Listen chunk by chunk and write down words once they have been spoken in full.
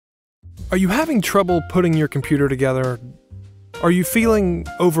Are you having trouble putting your computer together? Are you feeling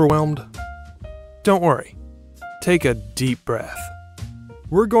overwhelmed? Don't worry. Take a deep breath.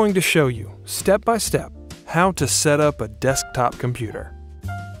 We're going to show you, step by step, how to set up a desktop computer.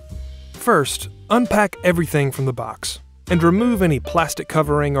 First, unpack everything from the box and remove any plastic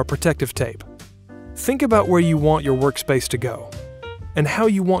covering or protective tape. Think about where you want your workspace to go and how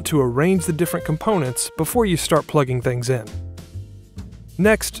you want to arrange the different components before you start plugging things in.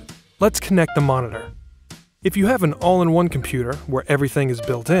 Next, let's connect the monitor. If you have an all-in-one computer where everything is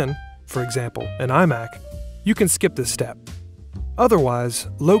built in, for example, an iMac, you can skip this step. Otherwise,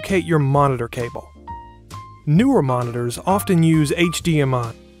 locate your monitor cable. Newer monitors often use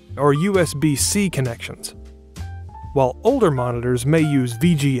HDMI or USB-C connections, while older monitors may use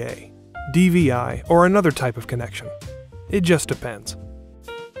VGA, DVI, or another type of connection. It just depends.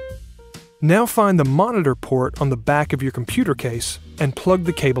 Now find the monitor port on the back of your computer case and plug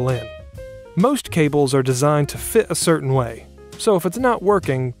the cable in. Most cables are designed to fit a certain way, so if it's not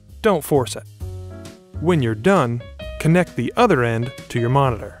working, don't force it. When you're done, connect the other end to your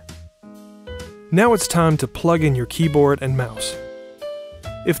monitor. Now it's time to plug in your keyboard and mouse.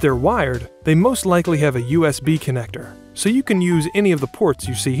 If they're wired, they most likely have a USB connector, so you can use any of the ports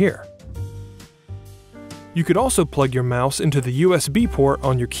you see here. You could also plug your mouse into the USB port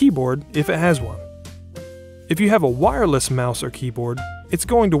on your keyboard if it has one. If you have a wireless mouse or keyboard, it's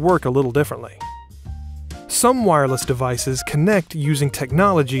going to work a little differently. Some wireless devices connect using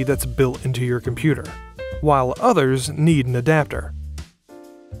technology that's built into your computer, while others need an adapter.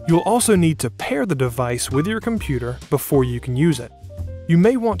 You'll also need to pair the device with your computer before you can use it. You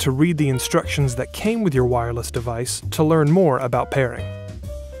may want to read the instructions that came with your wireless device to learn more about pairing.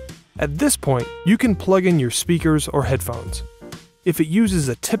 At this point, you can plug in your speakers or headphones. If it uses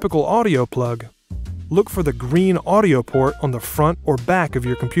a typical audio plug, look for the green audio port on the front or back of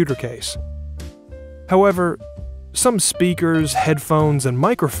your computer case. However, some speakers, headphones, and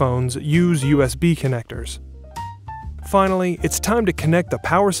microphones use USB connectors. Finally, it's time to connect the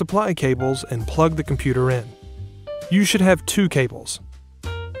power supply cables and plug the computer in. You should have two cables.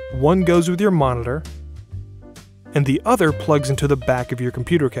 One goes with your monitor, and the other plugs into the back of your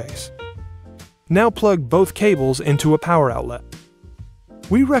computer case. Now plug both cables into a power outlet.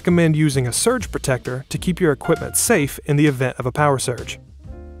 We recommend using a surge protector to keep your equipment safe in the event of a power surge.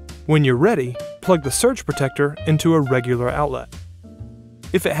 When you're ready, plug the surge protector into a regular outlet.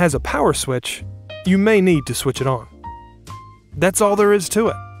 If it has a power switch, you may need to switch it on. That's all there is to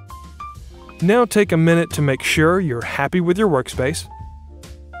it. Now take a minute to make sure you're happy with your workspace.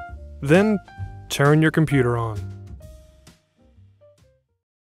 Then turn your computer on.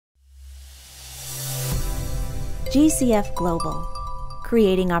 GCF Global,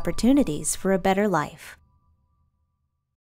 creating opportunities for a better life.